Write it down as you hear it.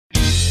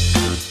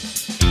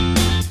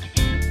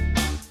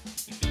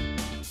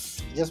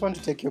just want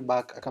to take you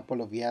back a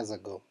couple of years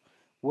ago,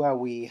 where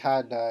we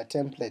had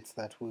templates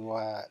that we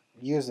were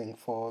using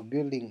for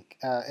building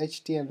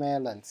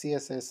HTML and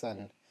CSS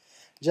and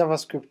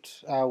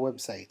JavaScript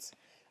websites.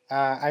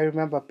 I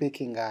remember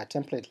picking a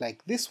template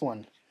like this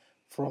one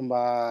from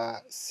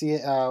what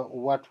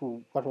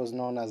was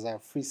known as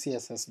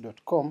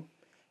freecss.com,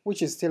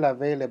 which is still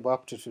available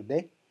up to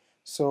today.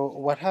 So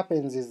what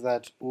happens is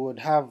that we would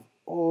have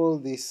all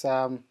this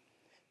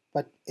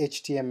but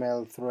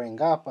HTML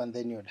throwing up, and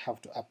then you'd have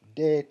to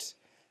update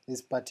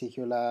these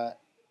particular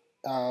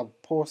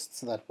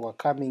posts that were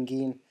coming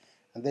in,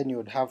 and then you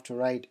would have to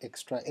write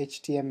extra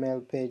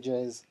HTML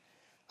pages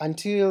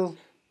until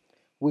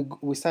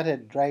we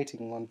started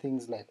writing on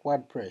things like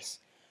WordPress.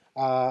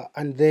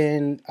 And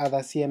then other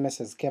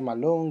CMSs came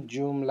along,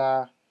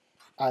 Joomla,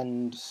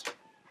 and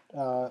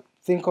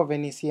think of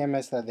any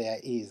CMS that there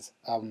is.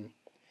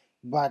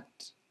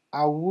 But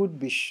I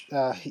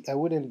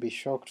wouldn't be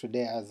shocked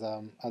today as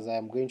I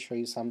am going to show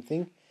you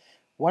something.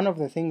 One of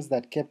the things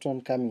that kept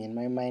on coming in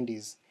my mind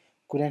is,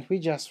 couldn't we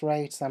just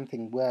write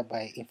something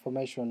whereby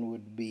information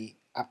would be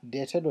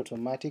updated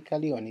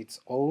automatically on its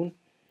own?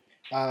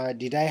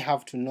 Did I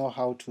have to know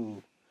how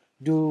to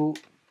do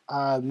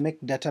make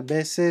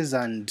databases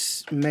and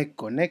make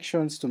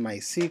connections to my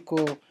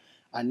SQL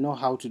and know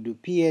how to do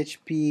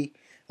PHP?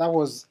 That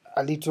was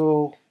a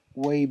little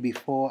way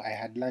before I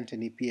had learnt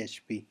any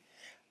PHP.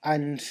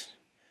 And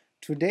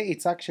today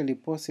it's actually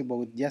possible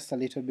with just a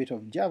little bit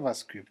of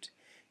JavaScript.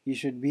 You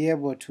should be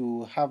able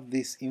to have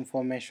this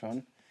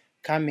information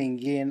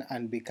coming in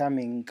and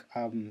becoming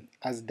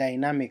as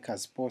dynamic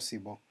as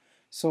possible.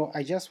 So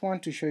I just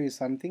want to show you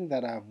something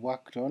that I've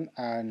worked on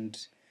and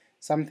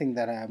something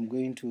that I am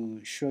going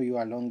to show you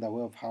along the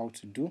way of how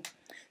to do.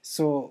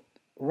 So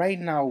right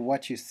now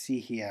what you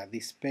see here,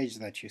 this page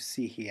that you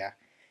see here,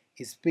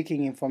 is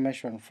picking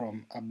information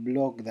from a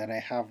blog that I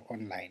have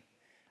online.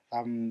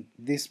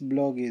 This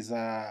blog is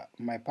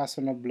my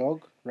personal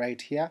blog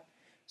right here,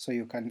 so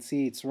you can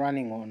see it's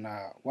running on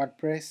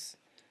WordPress,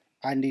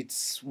 and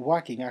it's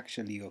working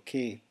actually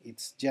okay.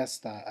 It's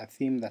just a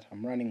theme that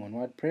I'm running on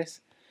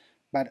WordPress,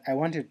 but I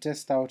wanted to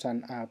test out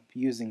an app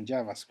using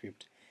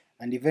JavaScript,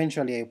 and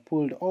eventually I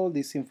pulled all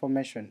this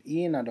information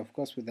in, and of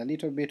course with a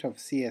little bit of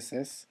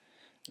CSS,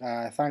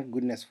 thank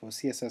goodness for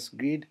CSS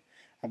Grid,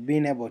 I've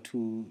been able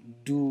to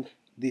do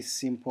this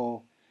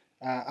simple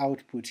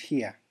output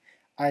here.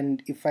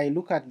 And if I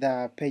look at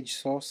the page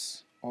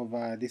source of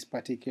this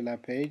particular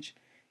page,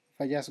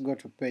 if I just go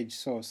to page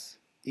source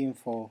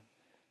info,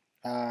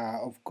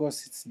 of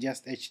course it's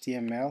just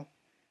HTML,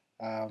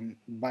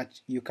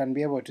 but you can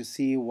be able to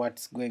see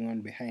what's going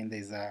on behind.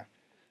 There's a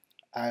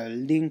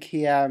link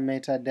here,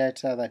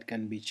 metadata that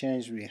can be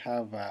changed. We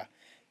have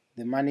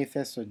the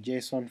manifest or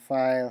JSON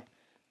file,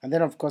 and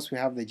then of course we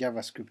have the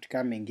JavaScript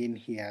coming in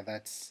here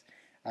that's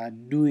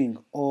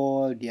doing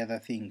all the other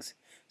things.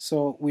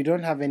 So we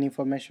don't have any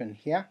information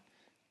here,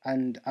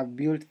 and I've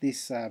built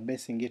this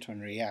basing it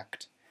on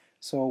React.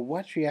 So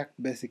what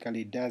React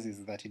basically does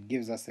is that it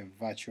gives us a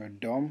virtual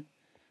DOM,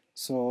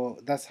 so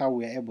that's how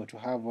we're able to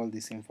have all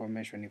this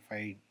information. If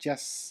I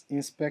just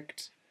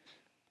inspect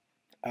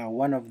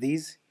one of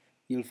these,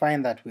 you'll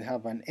find that we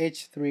have an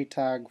h3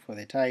 tag for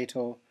the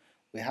title,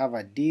 we have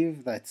a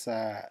div that's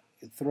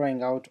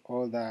throwing out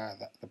all the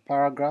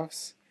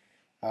paragraphs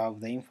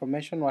of the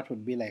information, what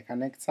would be like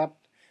an excerpt,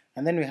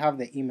 and then we have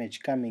the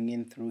image coming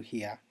in through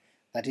here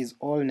that is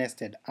all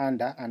nested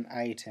under an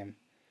item.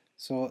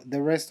 So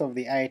the rest of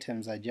the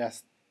items are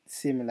just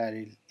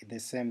similarly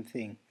the same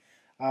thing.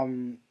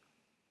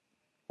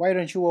 Why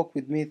don't you walk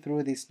with me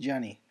through this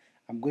journey?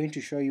 I'm going to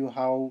show you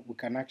how we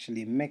can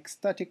actually make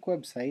static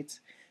websites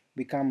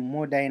become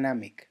more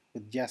dynamic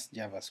with just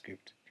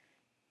JavaScript.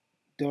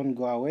 Don't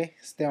go away,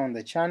 stay on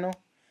the channel.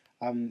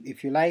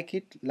 If you like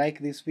it, like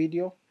this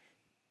video,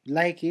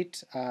 like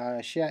it,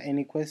 share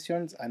any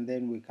questions, and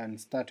then we can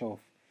start off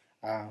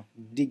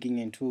digging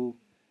into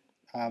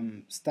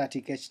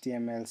static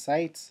HTML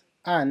sites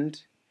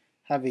and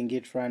having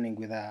it running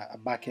with a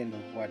backend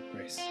of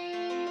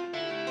WordPress.